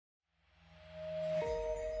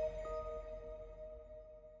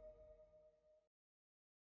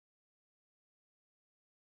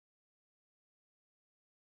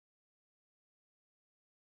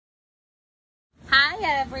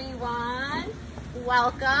Hi everyone,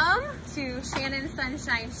 welcome to Shannon's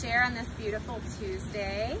Sunshine Share on this beautiful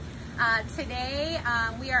Tuesday. Today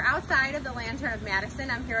we are outside of the Lantern of Madison.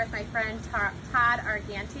 I'm here with my friend Todd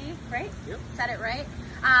Arganti, right? Yep. Said it right?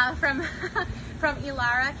 From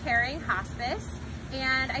Elara Caring Hospice.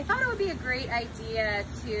 And I thought it would be a great idea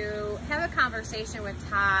to have a conversation with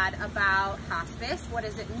Todd about hospice. What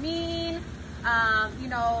does it mean? You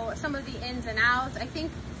know, some of the ins and outs. I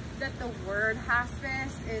think that the word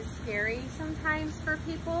hospice is scary sometimes for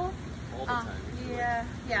people. All the time.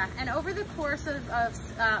 Yeah. And over the course of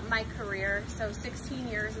my career, so 16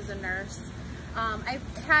 years as a nurse, I've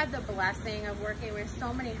had the blessing of working with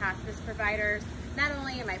so many hospice providers, not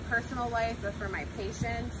only in my personal life, but for my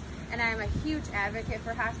patients. And I'm a huge advocate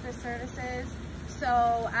for hospice services. So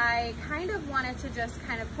I kind of wanted to just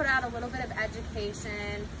kind of put out a little bit of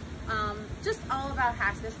education, just all about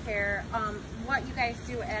hospice care, what you guys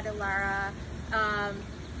do at Elara,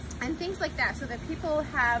 and things like that, so that people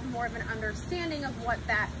have more of an understanding of what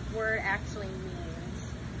that word actually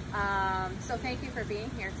means. So thank you for being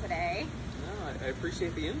here today. No, I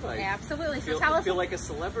appreciate the invite. Absolutely. I feel like a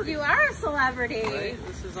celebrity. You are a celebrity. Right?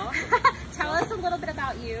 This is awesome. Tell us a little bit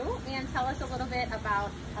about you, and tell us a little bit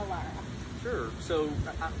about Elara. Sure. So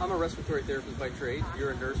I'm a respiratory therapist by trade. Awesome. You're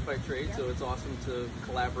a nurse by trade, yep. So it's awesome to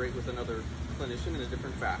collaborate with another clinician in a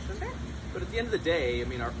different fashion. Sure. But at the end of the day, I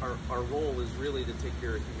mean, our role is really to take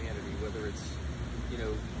care of humanity, whether it's, you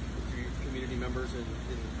know, through your community members in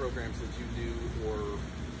the programs that you do, or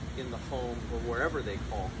in the home, or wherever they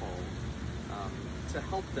call home, to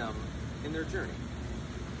help them in their journey.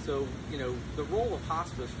 So, you know, the role of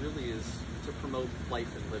hospice really is to promote life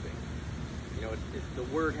and living. You know, the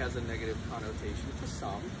word has a negative connotation to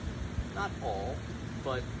some, not all,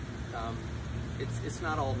 but it's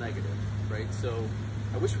not all negative, right? So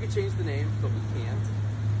I wish we could change the name, but we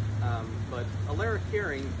can't. But Elara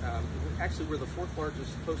Caring, actually we're the 4th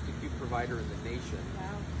largest post-acute provider in the nation. Wow.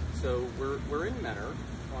 So we're in Menor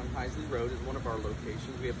on Heisley Road is one of our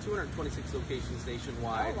locations. We have 226 locations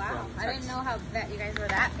nationwide. Oh wow! From I didn't know that you guys were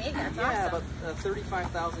that big. That's yeah, awesome. about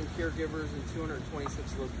 35,000 caregivers in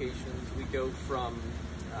 226 locations. We go from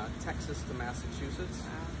Texas to Massachusetts.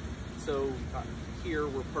 Wow. So here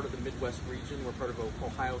we're part of the Midwest region. We're part of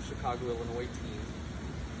Ohio, Chicago, Illinois team.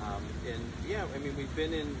 And yeah, I mean, we've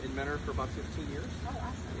been in Menor for about 15 years. Oh,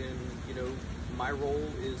 awesome. And you know, my role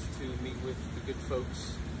is to meet with the good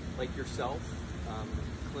folks like yourself,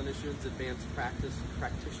 clinicians, advanced practice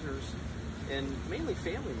practitioners, and mainly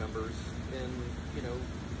family members, and you know,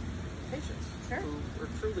 patients, sure, who are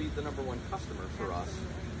truly the #1 customer for Absolutely.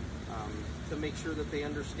 us, to make sure that they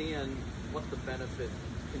understand what the benefit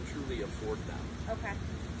can truly afford them. Okay.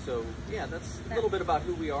 So yeah, that's a little bit about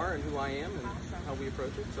who we are and who I am and awesome. how we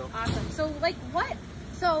approach it. So awesome. So like what?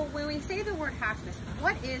 So when we say the word hospice,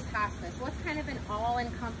 what is hospice? What's kind of an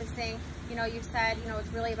all-encompassing, you know, you said, you know,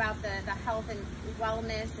 it's really about the health and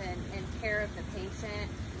wellness and care of the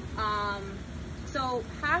patient. So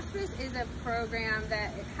hospice is a program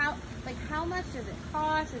that, how much does it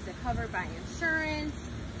cost? Is it covered by insurance?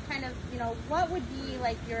 Kind of, you know, what would be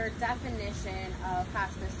like your definition of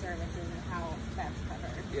hospice services and how that's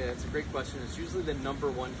covered? Yeah, it's a great question. It's usually the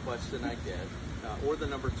 #1 question I get. Or the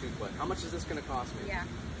 #2 question. How much is this going to cost me? Yeah.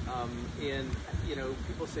 And, you know,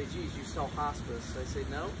 people say, geez, you sell hospice. I say,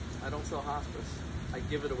 no, I don't sell hospice. I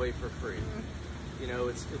give it away for free. Mm-hmm. You know,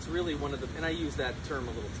 it's really one of the, and I use that term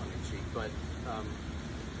a little tongue-in-cheek, but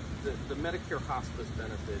the Medicare hospice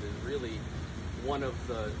benefit is really one of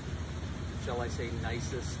the, shall I say,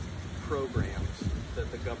 nicest programs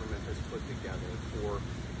that the government has put together for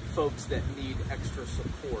folks that need extra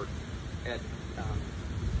support at,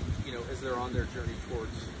 you know, as they're on their journey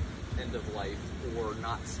towards end of life or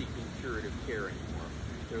not seeking curative care anymore.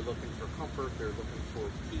 They're looking for comfort, they're looking for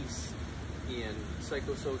peace in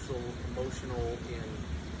psychosocial, emotional, and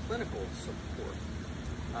clinical support.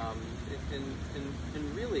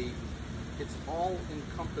 And really, it's all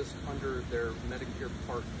encompassed under their Medicare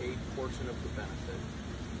Part A portion of the benefit.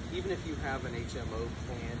 Even if you have an HMO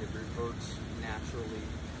plan, it reverts naturally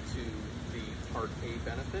to the Part A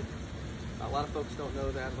benefit. A lot of folks don't know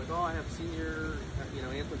that. Like, oh, I have senior, you know,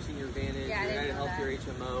 Anthem Senior Advantage, United Healthcare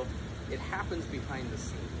HMO. It happens behind the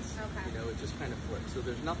scenes. Okay. You know, it just kind of flips. So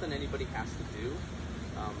there's nothing anybody has to do.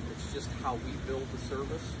 It's just how we build the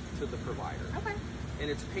service to the provider. Okay. And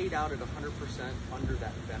it's paid out at 100% under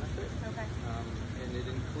that benefit. Okay. And it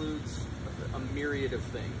includes a myriad of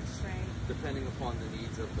things, right, depending upon the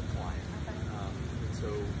needs of the client. Okay. And so,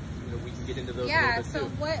 you know, we can get into those. Yeah. A little bit So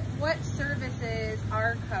too. what services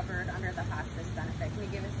are covered under the hospice benefit? Can you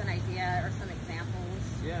give us an idea or some examples?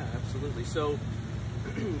 Yeah, absolutely. So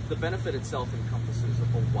the benefit itself encompasses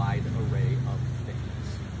a wide array of things,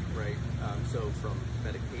 right? So from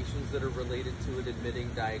medications that are related to it, admitting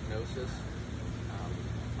diagnosis,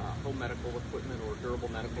 home medical equipment or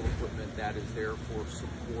durable medical equipment that is there for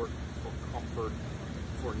support, for comfort,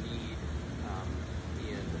 for need,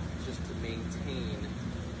 and just to maintain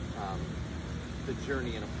the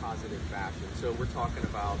journey in a positive fashion. So we're talking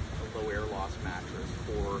about a low air loss mattress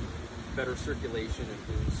for better circulation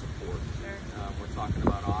and wound support. Sure. We're talking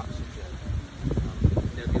about oxygen,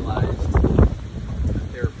 nebulized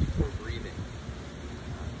therapy for breathing.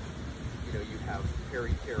 You have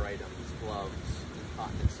peri-care items, gloves,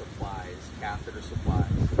 incontinence supplies, catheter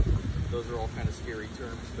supplies. Those are all kind of scary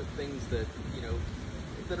terms, but things that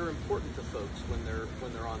that are important to folks when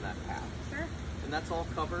they're on that path. Sure. And that's all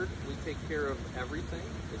covered. We take care of everything.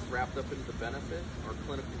 It's wrapped up into the benefit. Our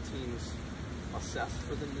clinical teams assess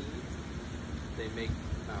for the need.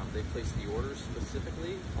 They place the orders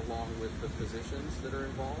specifically along with the physicians that are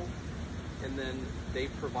involved, and then they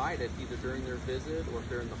provide it either during their visit or if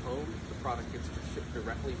they're in the home. The product gets shipped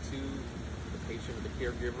directly to the patient or the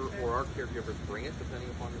caregiver, or our caregivers bring it depending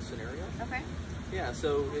upon the scenario. Okay. Yeah,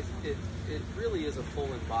 so it really is a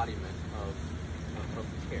full embodiment of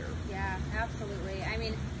care. Yeah, absolutely. I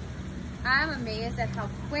mean, I'm amazed at how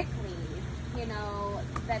quickly,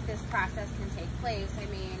 that this process can take place. I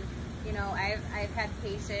mean, I've had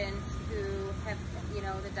patients who have,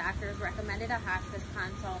 the doctors recommended a hospice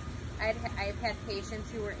consult. I've had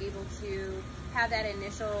patients who were able to have that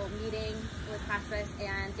initial meeting with hospice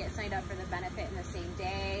and get signed up for the benefit in the same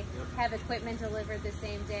day, have equipment delivered the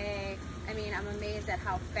same day. I mean, I'm amazed at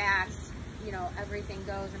how fast, everything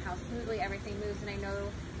goes and how smoothly everything moves. And I know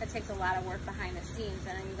that takes a lot of work behind the scenes,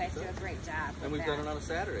 and you guys do a great job. And we've done it on a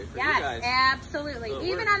Saturday for you Yes, guys. absolutely. So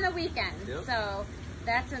even on the weekend. Yep. So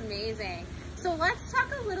that's amazing. So let's talk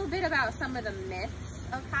a little bit about some of the myths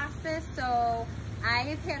of hospice. So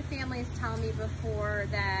I've had families tell me before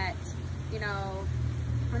that,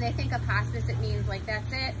 when they think of hospice, it means like,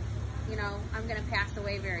 that's it. I'm going to pass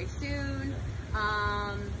away very soon.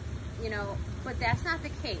 But that's not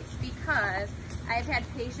the case, because I've had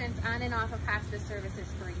patients on and off of hospice services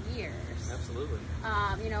for years. Absolutely.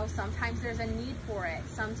 Sometimes there's a need for it.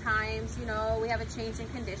 Sometimes, we have a change in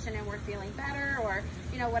condition and we're feeling better, or,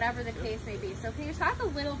 whatever the case may be. So can you talk a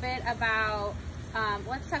little bit about,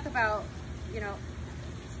 let's talk about,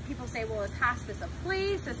 people say, well, is hospice a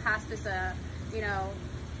place? Is hospice a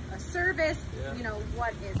service? Yeah.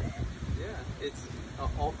 What is it? Yeah, it's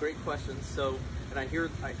all great questions. So, and I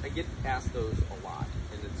get asked those a lot,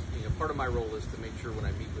 and it's part of my role is to make sure when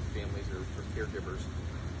I meet with families or caregivers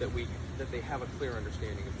that they have a clear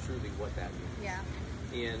understanding of truly what that means. Yeah.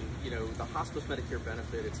 And the hospice Medicare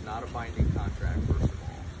benefit, it's not a binding contract, first of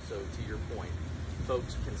all. So to your point,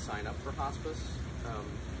 folks can sign up for hospice.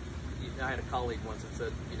 I had a colleague once that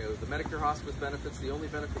said, the Medicare hospice benefit's the only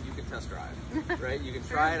benefit you can test drive, right? You can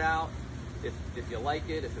try it out. If you like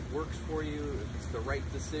it, if it works for you, if it's the right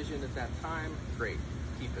decision at that time, great,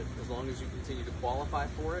 keep it. As long as you continue to qualify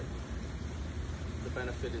for it, the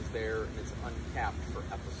benefit is there and it's uncapped for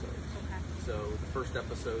episodes. Okay. So the first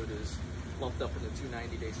episode is lumped up into 2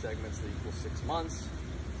 90-day segments that equal 6 months.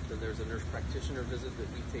 Then there's a nurse practitioner visit that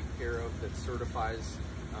we take care of that certifies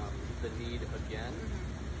the need again.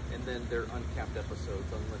 Mm-hmm. And then they're uncapped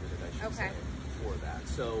episodes, unlimited, I should say, for that.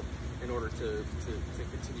 So in order to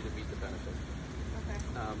continue to meet the benefit.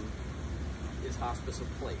 Okay. Is hospice a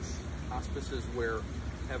place? Hospice is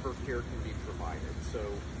wherever care can be provided. So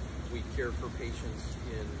we care for patients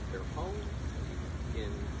in their home,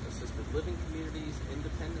 in assisted living communities,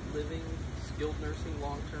 independent living, skilled nursing,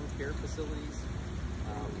 long-term care facilities.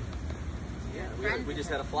 We just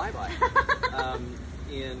had a flyby.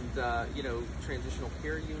 Transitional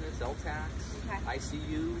care units, LTACs,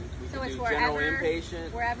 ICU. We can do general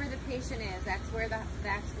inpatient. Wherever the patient is, that's where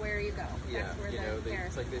you go. Yeah, that's where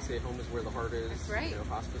it's like they say, home is where the heart is. That's right.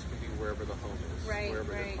 Hospice can be wherever the home is, wherever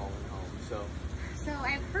they're calling home. So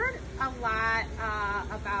I've heard a lot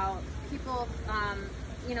about people.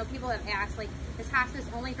 People have asked, like, is hospice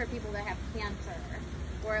only for people that have cancer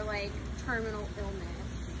or like terminal illness?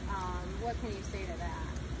 What can you say to that?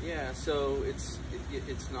 Yeah, so it's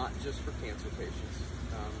not just for cancer patients.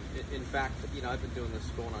 In fact, I've been doing this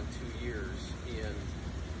going on 2 years, and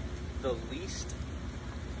the least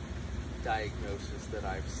diagnosis that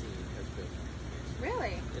I've seen has been cancer.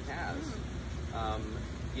 Really? It has.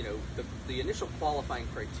 The initial qualifying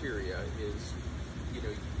criteria is,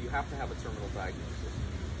 you have to have a terminal diagnosis.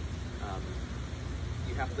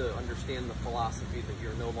 You have to understand the philosophy that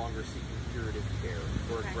you're no longer seeking curative care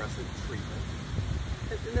or aggressive treatment.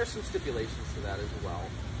 And there's some stipulations to that as well.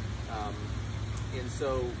 And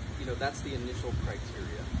so, that's the initial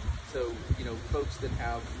criteria. So, folks that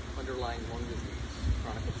have underlying lung disease,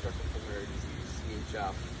 chronic obstructive pulmonary disease,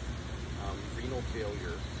 CHF, renal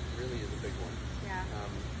failure really is a big one. Yeah.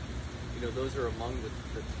 Those are among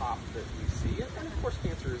the top that we see. And of course,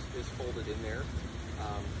 cancer is folded in there.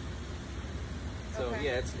 So Okay.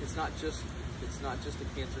 yeah, it's not just a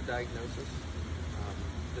cancer diagnosis.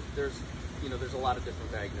 There's a lot of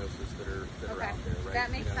different diagnoses that are out there, right?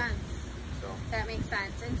 That makes sense. So that makes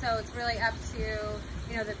sense. And so it's really up to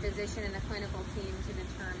the physician and the clinical team to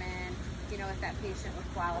determine if that patient would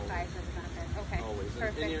qualify for the benefit. Okay. Always.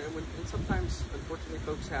 Perfect. And sometimes, unfortunately,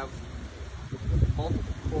 folks have multiple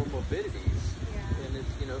comorbidities. Yeah. And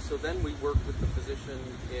it's, so then we work with the physician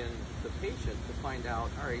and the patient to find out,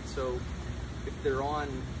 all right, so if they're on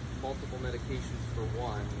multiple medications for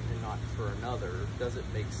one and not for another, does it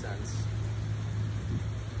make sense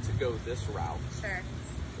to go this route? Sure.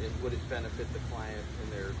 And would it benefit the client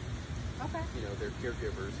and their their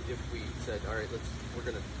caregivers if we said, all right,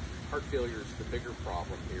 heart failure is the bigger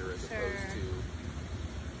problem here as opposed to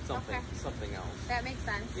something else. That makes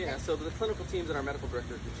sense. Yeah, so the clinical teams and our medical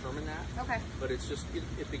directors determine that. Okay. But it's just,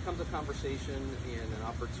 it becomes a conversation and an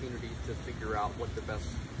opportunity to figure out what the best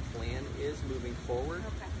plan is moving forward.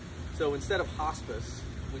 Okay. So instead of hospice,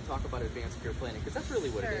 we talk about advanced care planning, because that's really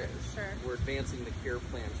what it is. Sure. We're advancing the care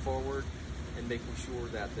plan forward and making sure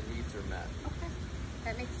that the needs are met. Okay.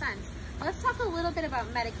 That makes sense. Let's talk a little bit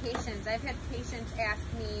about medications. I've had patients ask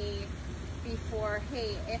me before,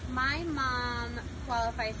 hey, if my mom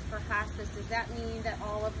qualifies for hospice, does that mean that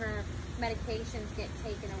all of her medications get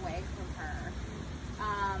taken away from her?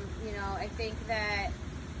 I think that,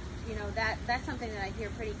 that's something that I hear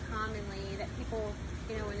pretty commonly, that people,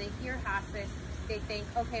 when they hear hospice, they think,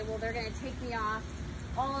 okay, well, they're going to take me off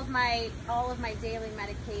all of my daily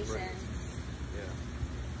medications. Right.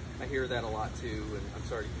 Yeah. I hear that a lot too, and I'm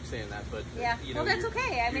sorry to keep saying that, but yeah, well, that's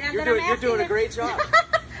okay. I mean, you're doing a great job.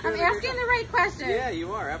 I'm asking the right question. Yeah,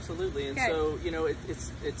 you are, absolutely. And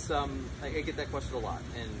good. So, I get that question a lot,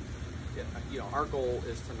 and our goal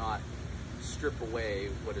is to not strip away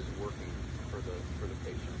what is working for the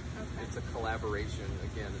patient. Okay. It's a collaboration.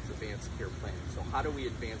 Again, it's advanced care planning. So how do we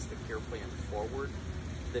advance the care plan forward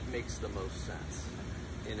that makes the most sense?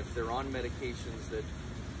 And if they're on medications that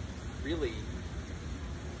really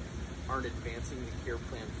aren't advancing the care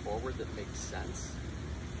plan forward that makes sense,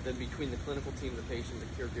 then between the clinical team, the patient,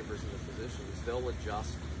 the caregivers, and the physicians, they'll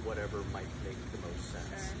adjust whatever might make the most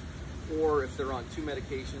sense. Sure. Or if they're on 2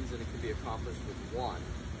 medications and it can be accomplished with 1,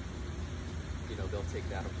 they'll take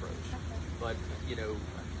that approach. Okay. But,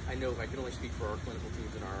 I know I can only speak for our clinical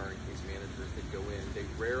teams and our RN case managers that go in. They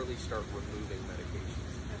rarely start removing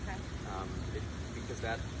medications. Okay. Because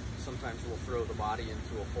that sometimes will throw the body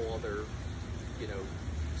into a whole other,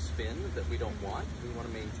 spin that we don't want. We want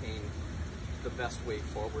to maintain the best way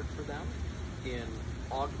forward for them and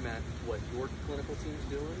augment what your clinical team's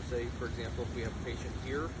doing. Say, for example, if we have a patient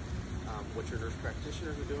here, what your nurse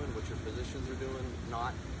practitioners are doing, what your physicians are doing,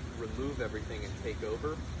 not remove everything and take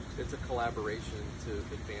over. It's a collaboration to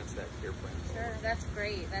advance that care plan forward. Sure, that's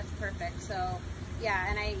great. That's perfect. So,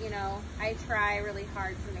 yeah, and I try really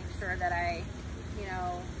hard to make sure that I,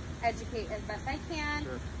 educate as best I can.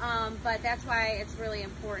 Sure. But that's why it's really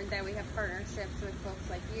important that we have partnerships with folks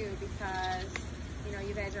like you, because,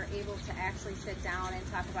 you guys are able to actually sit down and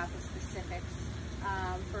talk about the specifics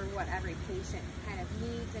for what every patient kind of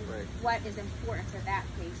needs and right. what is important to that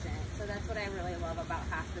patient. So that's what I really love about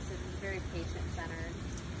hospice. It's very patient-centered.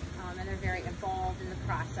 And they're very involved in the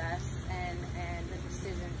process and the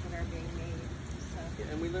decisions that are being made. So.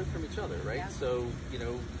 Yeah, and we learn from each other, right? Yeah. So,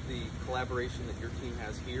 the collaboration that your team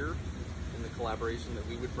has here and the collaboration that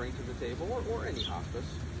we would bring to the table, or any hospice,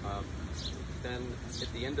 then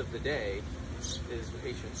at the end of the day is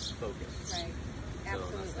patient focused. Right. So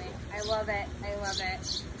Absolutely. I love it. I love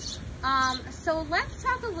it. So let's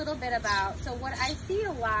talk a little bit about, so what I see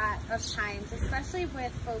a lot of times, especially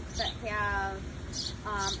with folks that have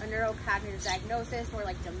a neurocognitive diagnosis or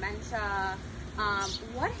like dementia,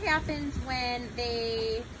 what happens when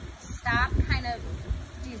they stop kind of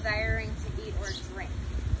desiring to eat or drink?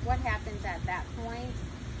 What happens at that point?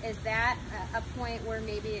 Is that a point where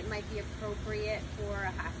maybe it might be appropriate for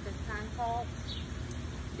a hospice consult?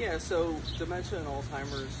 Yeah, so dementia and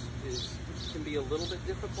Alzheimer's can be a little bit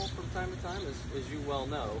difficult from time to time, as you well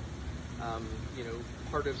know.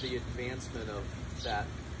 Part of the advancement of that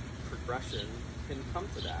progression can come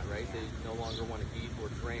to that, right? Yeah. They no longer want to eat or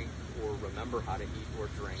drink or remember how to eat or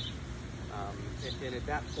drink. And at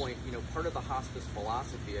that point, part of the hospice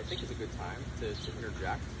philosophy, I think, is a good time to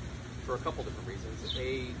interject for a couple different reasons.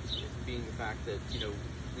 A, being the fact that,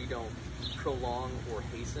 we we don't prolong or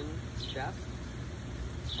hasten death.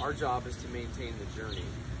 Our job is to maintain the journey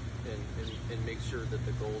and make sure that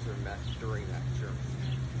the goals are met during that journey.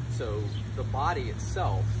 So the body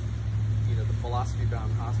itself, you know, the philosophy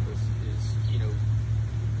behind hospice is, you know,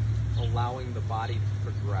 allowing the body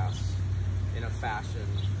to progress in a fashion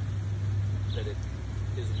that it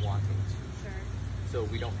is wanting to. Sure. So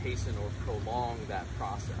we don't hasten or prolong that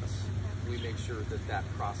process. We make sure that that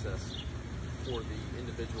process for the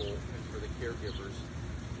individual and for the caregivers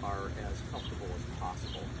are as comfortable as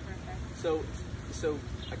possible. Perfect. So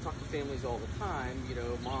I talk to families all the time, you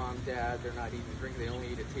know, mom, dad, they're not eating drink, they only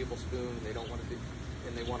eat a tablespoon, they don't want to be,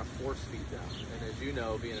 and they want to force feed them. And as you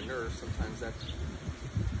know, being a nurse, sometimes that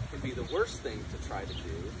can be the worst thing to try to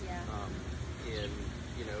do. Yeah.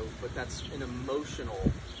 You know, but that's an emotional,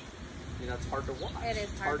 you know, it's hard to watch. It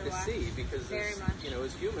is hard to see because, very as, much. you know,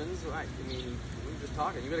 as humans, I mean, we were just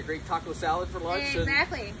talking. You had a great taco salad for lunch.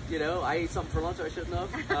 Exactly. And, you know, I ate something for lunch I shouldn't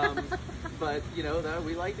have. But, you know,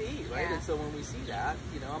 we like to eat, right? Yeah. And so when we see that,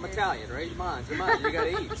 you know, I'm Italian, right? Come on, you got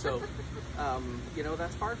to eat. So, you know,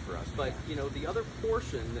 that's hard for us. But, you know, the other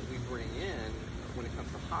portion that we bring in when it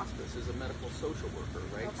comes to hospice is a medical social worker,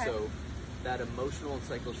 right? Okay. So that emotional and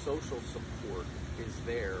psychosocial support is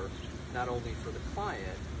there not only for the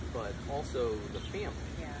client, but also the family.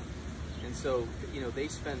 Yeah. And so, you know, they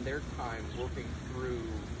spend their time working through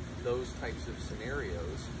those types of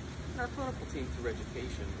scenarios. And our clinical team through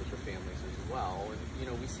education with the families as well. And, you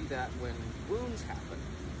know, we see that when wounds happen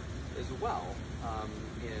as well.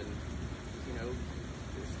 And, you know,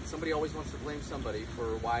 somebody always wants to blame somebody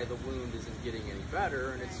for why the wound isn't getting any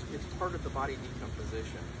better. And it's part of the body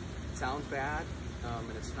decomposition. It sounds bad,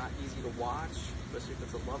 and it's not easy to watch, especially if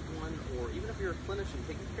it's a loved one, or even if you're a clinician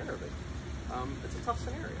taking care of it. It's a tough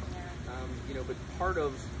scenario. Yeah. You know, but part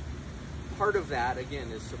of that, again,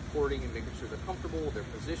 is supporting and making sure they're comfortable, they're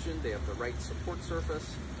positioned, they have the right support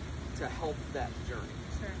surface to help that journey.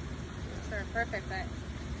 Sure. Yeah. Sure. Perfect. But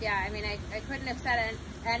yeah, I mean, I couldn't have said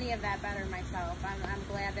any of that better myself. I'm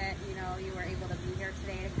glad that, you know, you were able to be here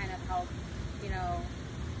today to kind of help, you know,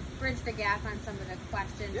 bridge the gap on some of the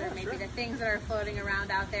questions or maybe the things that are floating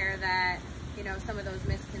around out there that, you know, some of those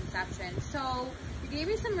misconceptions. So you gave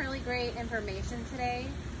me some really great information today.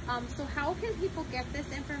 So how can people get this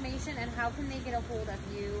information, and how can they get a hold of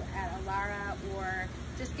you at Alara, or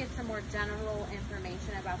just get some more general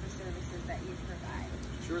information about the services that you provide?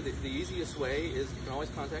 Sure. The easiest way is you can always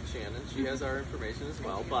contact Shannon. She has our information as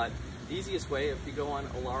well. But the easiest way, if you go on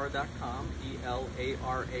elara.com,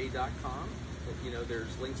 ELARA.com, you know,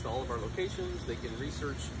 there's links to all of our locations. They can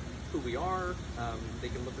research who we are. They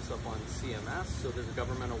can look us up on CMS. So there's a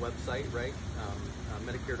governmental website, right?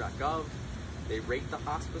 Medicare.gov. They rate the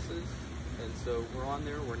hospices, and so we're on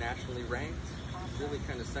there. We're nationally ranked, really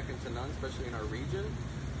kind of second to none, especially in our region.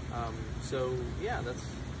 So yeah, that's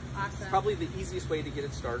awesome. Probably the easiest way to get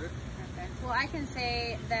it started. Okay. Well, I can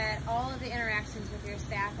say that all of the interactions with your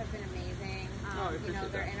staff have been amazing. You know,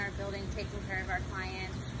 they're in our building taking care of our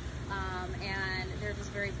clients, and they're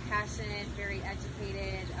just very passionate, very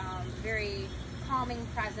educated, very calming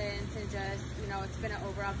presence, and just, you know, it's been an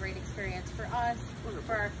overall great experience for us,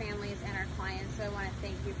 for our families, and our clients. So I want to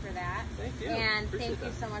thank you for that. Thank you. And Appreciate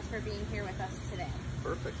thank you so much for being here with us today.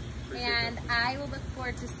 Perfect. And I will look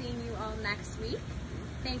forward to seeing you all next week.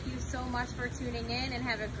 Thank you so much for tuning in, and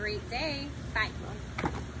have a great day. Bye.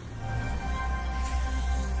 Bye.